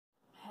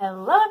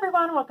Hello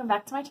everyone, welcome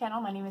back to my channel.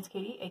 My name is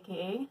Katy,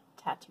 aka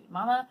Tattooed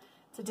Mama.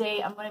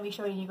 Today I'm going to be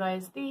showing you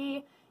guys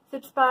the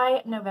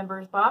sipsby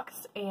November's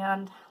box,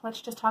 and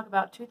let's just talk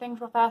about two things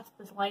real fast.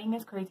 This lighting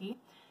is crazy.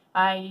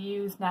 I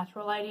use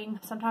natural lighting.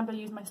 Sometimes I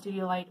use my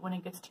studio light when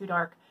it gets too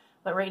dark,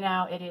 but right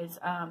now it is,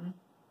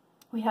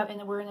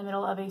 we're in the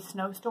middle of a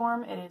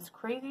snowstorm. It is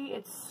crazy.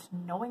 It's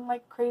snowing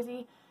like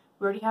crazy.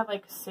 We already have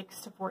like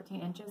 6 to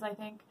 14 inches, I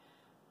think.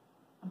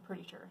 I'm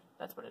pretty sure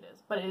that's what it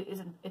is, but it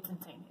isn't. It's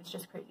insane. It's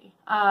just crazy.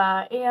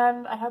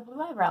 And I have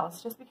blue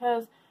eyebrows just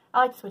because I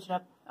like to switch it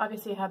up.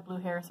 Obviously, I have blue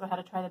hair, so I had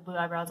to try the blue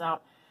eyebrows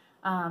out.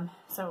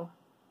 So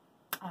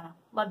I don't know.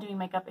 Love doing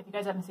makeup. If you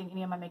guys haven't seen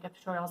any of my makeup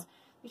tutorials,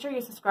 be sure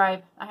you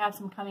subscribe. I have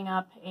some coming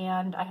up,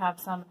 and I have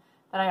some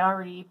that I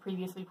already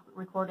previously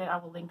recorded. I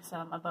will link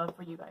some above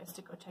for you guys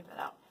to go check that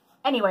out.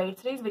 Anyway,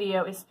 today's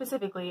video is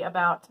specifically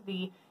about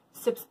the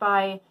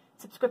sipsby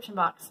subscription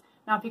box.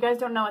 Now, if you guys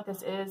don't know what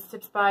this is,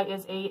 sipsby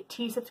is a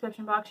tea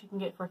subscription box you can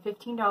get for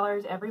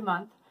 $15 every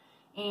month,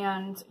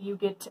 and you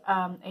get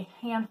a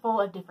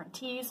handful of different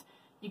teas.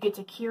 You get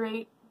to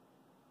curate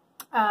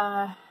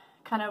kind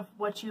of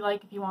what you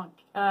like. If you want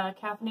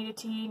caffeinated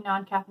tea,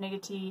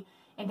 non-caffeinated tea,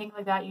 and things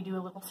like that, you do a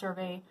little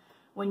survey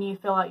when you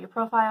fill out your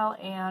profile.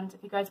 And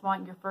if you guys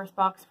want your first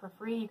box for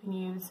free, you can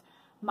use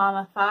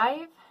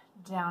Mama5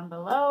 down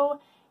below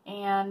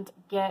and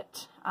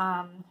get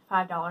 $5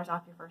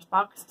 off your first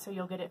box, so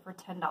you'll get it for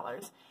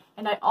 $10.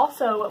 And I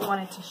also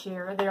wanted to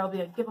share, there will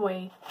be a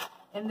giveaway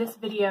in this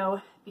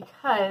video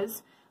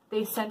because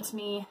they sent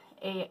me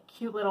a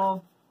cute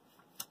little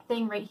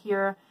thing right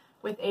here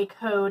with a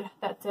code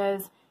that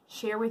says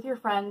share with your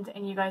friends,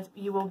 and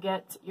you will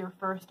get your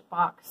first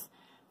box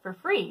for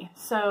free.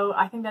 So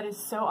I think that is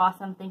so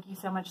awesome. Thank you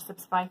so much,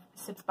 sipsby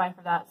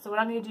for that. So what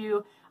I'm going to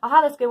do, I'll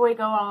have this giveaway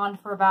go on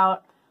for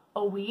about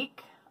a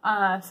week.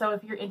 So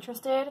if you're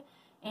interested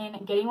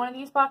in getting one of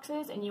these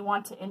boxes and you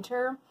want to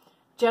enter,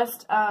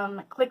 just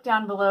click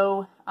down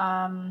below,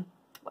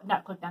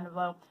 not click down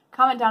below,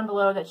 comment down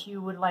below that you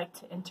would like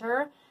to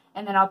enter,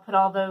 and then I'll put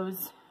all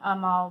those,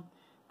 I'll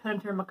put them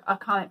through a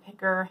comment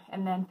picker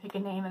and then pick a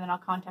name, and then I'll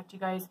contact you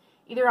guys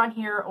either on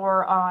here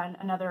or on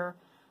another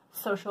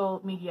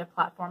social media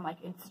platform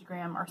like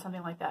Instagram or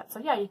something like that. So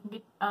yeah, you can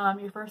get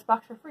your first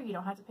box for free. You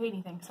don't have to pay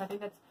anything. So I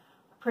think that's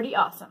pretty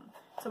awesome.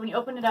 So when you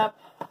open it up,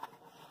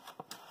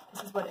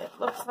 this is what it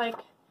looks like.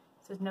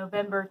 It says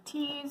November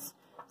Teas.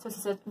 So it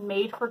says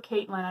made for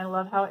Kaitlyn. I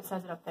love how it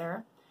says it up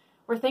there.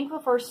 We're thankful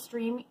for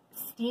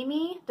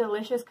steamy,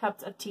 delicious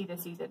cups of tea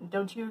this season.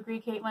 Don't you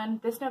agree,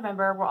 Kaitlyn? This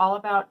November, we're all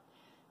about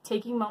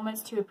taking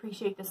moments to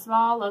appreciate the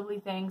small, lovely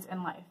things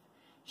in life.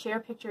 Share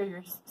a picture of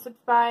your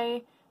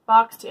sipsby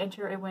box to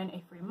enter and win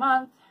a free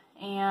month.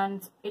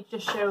 And it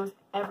just shows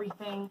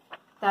everything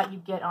that you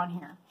get on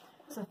here.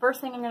 So the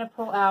first thing I'm going to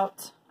pull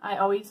out, I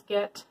always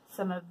get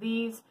some of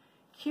these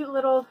cute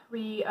little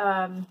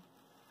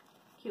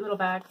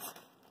bags.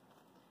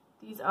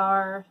 These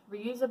are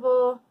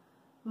reusable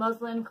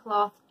muslin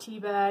cloth tea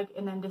bag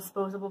and then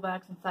disposable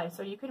bags inside.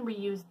 So you can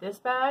reuse this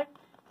bag,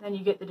 and then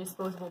you get the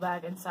disposable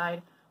bag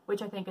inside,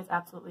 which I think is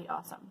absolutely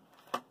awesome.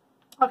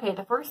 Okay,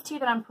 the first tea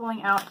that I'm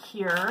pulling out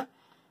here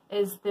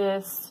is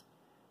this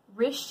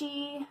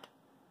Rishi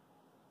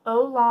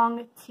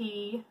Oolong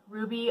tea,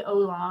 Ruby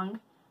Oolong.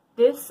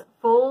 This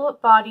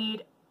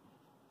full-bodied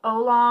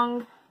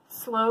oolong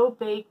slow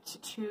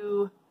baked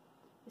to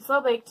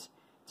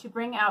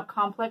bring out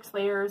complex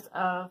layers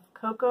of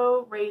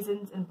cocoa,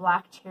 raisins, and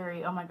black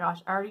cherry. Oh my gosh,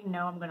 I already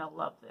know I'm gonna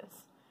love this.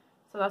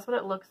 So that's what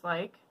it looks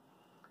like.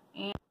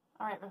 And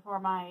all right, before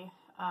my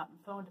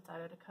phone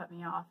decided to cut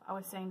me off, I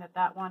was saying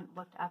that one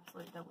looked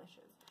absolutely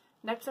delicious.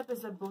 Next up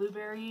is a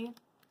blueberry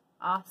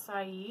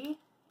acai,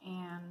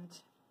 and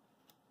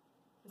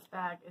this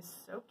bag is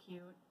so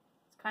cute.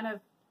 It's kind of,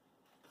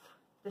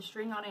 the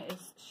string on it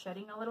is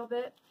shedding a little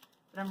bit,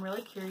 but I'm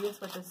really curious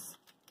what this,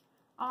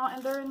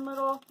 and they're in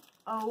little,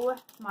 oh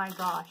my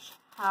gosh,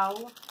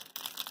 how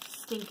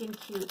stinking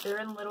cute. They're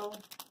in little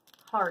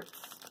hearts.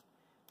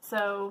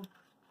 So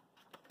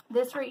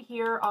this right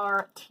here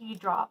are tea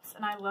drops,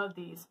 and I love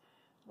these.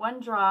 1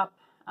 drop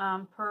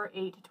per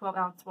 8 to 12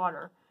 ounce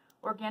water.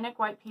 Organic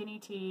white peony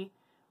tea,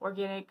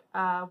 organic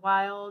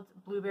wild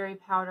blueberry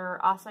powder,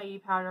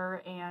 acai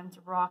powder, and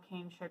raw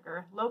cane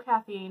sugar. Low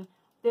caffeine.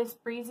 This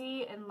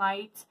breezy and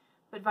light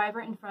but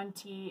vibrant and fun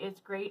tea is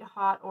great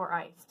hot or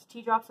iced.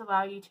 Tea drops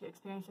allow you to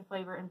experience the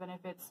flavor and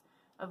benefits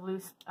of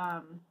loose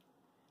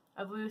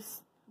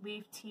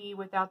leaf tea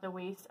without the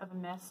waste of a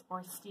mess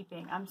or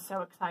steeping. I'm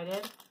so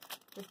excited.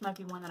 This might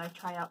be one that I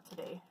try out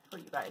today for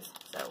you guys.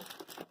 So,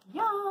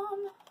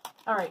 yum!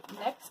 Alright,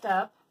 next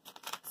up,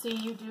 see,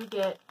 you do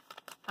get,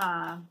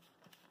 I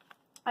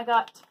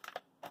got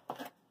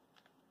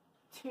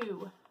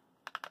 2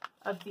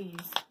 of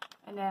these,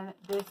 and then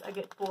this I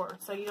get 4.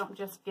 So you don't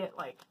just get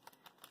like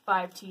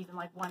 5 teas in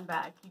like one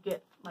bag. You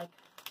get like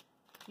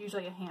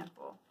usually a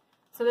handful.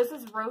 So this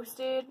is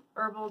roasted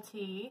herbal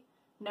tea,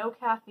 no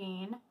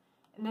caffeine,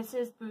 and this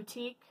is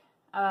boutique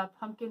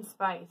pumpkin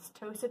spice,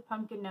 toasted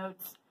pumpkin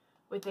notes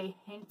with a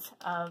hint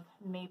of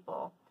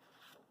maple.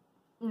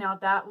 Now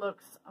that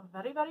looks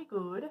very, very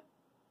good.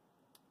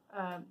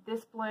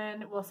 This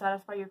blend will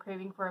satisfy your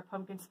craving for a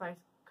pumpkin spice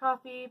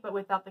coffee, but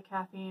without the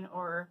caffeine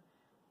or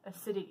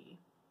acidity.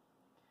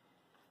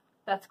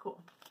 That's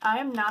cool. I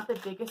am not the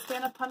biggest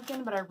fan of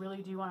pumpkin, but I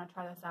really do want to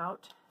try this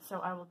out, so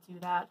I will do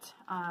that.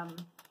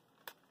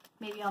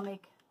 Maybe I'll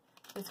make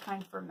this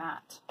kind for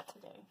Matt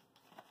today.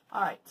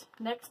 Alright,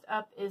 next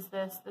up is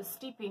the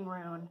Steeping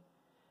Room.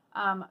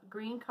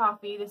 Green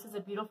coffee. This is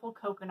a beautiful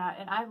coconut,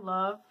 and I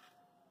love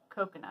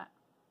coconut.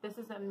 This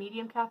is a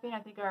medium caffeine, I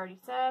think I already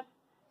said.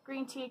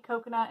 Green tea,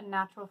 coconut, and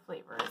natural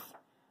flavors.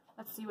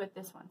 Let's see what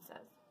this one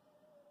says.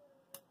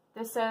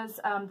 This says,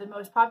 the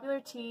most popular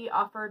tea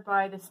offered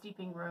by the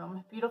Steeping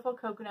Room. Beautiful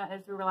coconut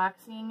is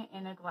relaxing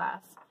in a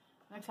glass.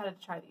 I'm excited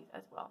to try these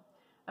as well.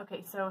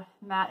 Okay, so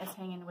Matt is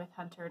hanging with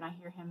Hunter, and I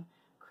hear him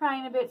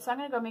crying a bit, so I'm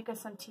going to go make us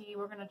some tea.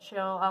 We're going to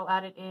chill. I'll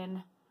add it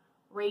in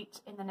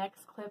right in the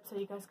next clip so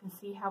you guys can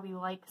see how we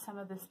like some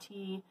of this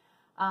tea.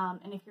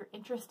 And if you're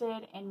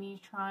interested in me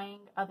trying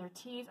other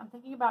teas, I'm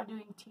thinking about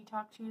doing Tea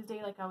Talk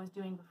Tuesday like I was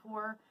doing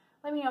before.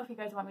 Let me know if you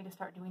guys want me to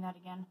start doing that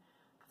again,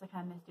 because I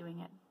kind of miss doing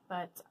it.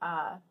 But,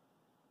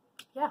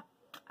 yeah,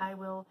 I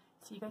will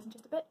see you guys in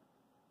just a bit.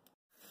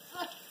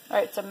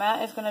 Alright, so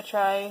Matt is going to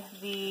try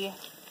the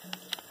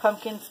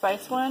pumpkin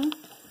spice one,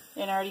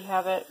 and I already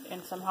have it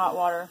in some hot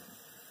water.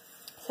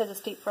 It says to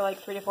steep for like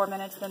 3 to 4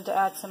 minutes, then to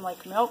add some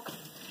like milk.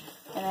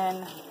 And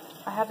then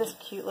I have this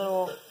cute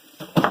little,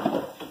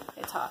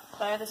 it's hot,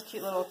 but I have this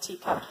cute little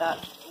teacup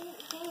that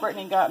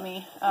Brittany got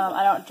me.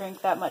 I don't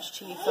drink that much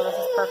tea, so this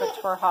is perfect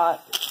for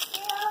hot.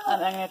 I'm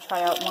going to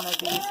try out one of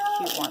these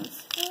cute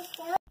ones. So just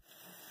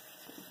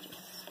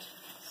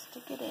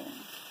stick it in.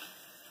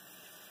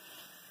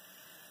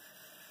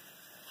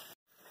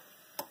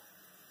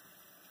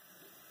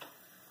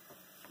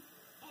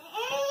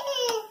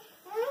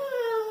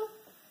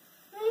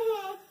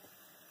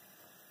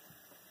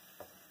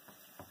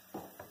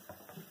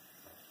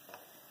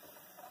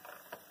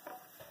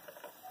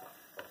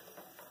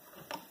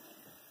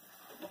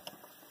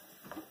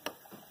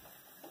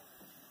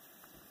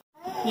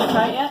 You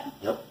try it yet?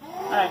 Yep.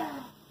 Alright.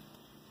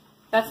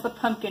 That's the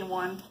pumpkin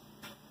one.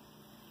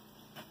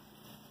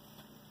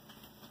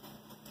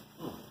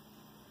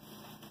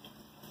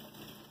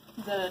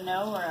 Is that a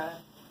no or a...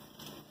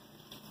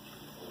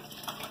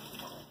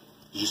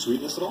 Did you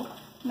sweeten this at all?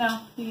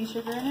 No. Do you need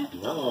sugar in it?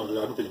 No,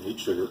 I don't think you need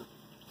sugar.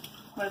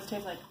 What does it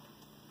taste like?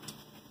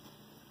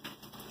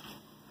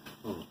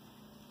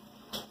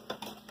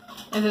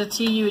 Is it a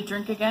tea you would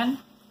drink again?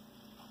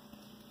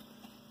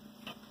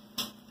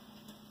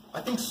 I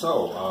think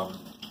so.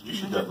 You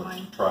should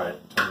definitely try it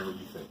and tell me what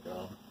you think.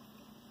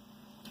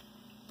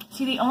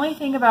 See, the only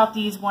thing about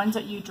these ones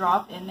that you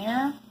drop in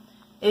there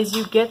is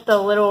you get the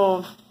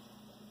little...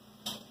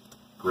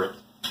 Grit?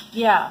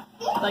 Yeah,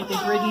 like the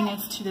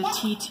grittiness to the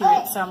tea to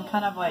it, so I'm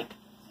kind of like,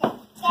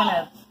 it's kind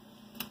of,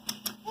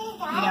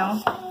 you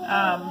know,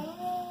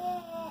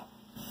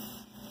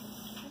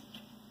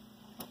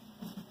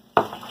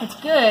 it's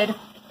good,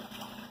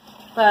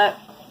 but,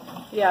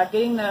 yeah,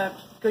 getting the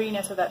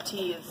grittiness of that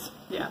tea is,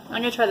 yeah,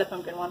 I'm going to try the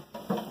pumpkin one.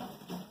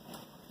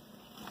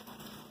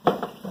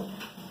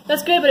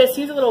 That's good, but it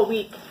seems a little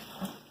weak.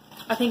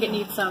 I think it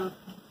needs some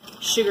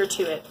sugar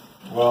to it.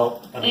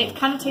 Well, I mean, and it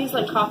kind of tastes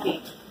like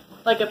coffee.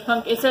 Like a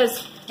pumpkin. It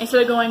says,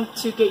 instead of going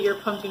to get your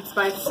pumpkin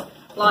spice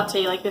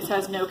latte, like this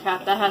has no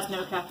that has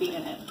no caffeine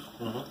in it.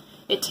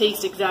 It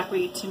tastes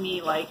exactly, to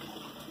me, like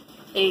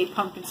a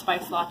pumpkin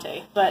spice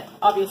latte. But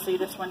obviously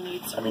this one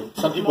needs some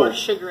people, more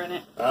sugar in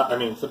it.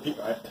 some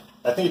people,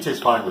 I think it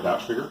tastes fine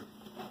without sugar.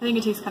 I think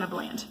it tastes kind of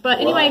bland. But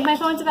anyway, my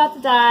phone's about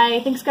to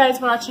die. Thanks guys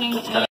for watching.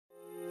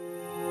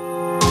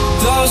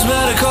 Those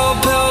medical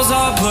pills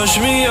are push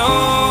me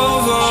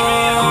over.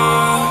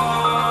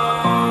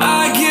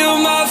 I kill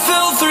my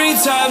fill 3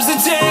 times a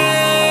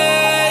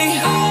day.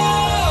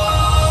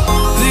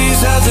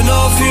 These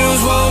ethanol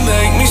fumes won't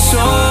make me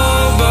sober.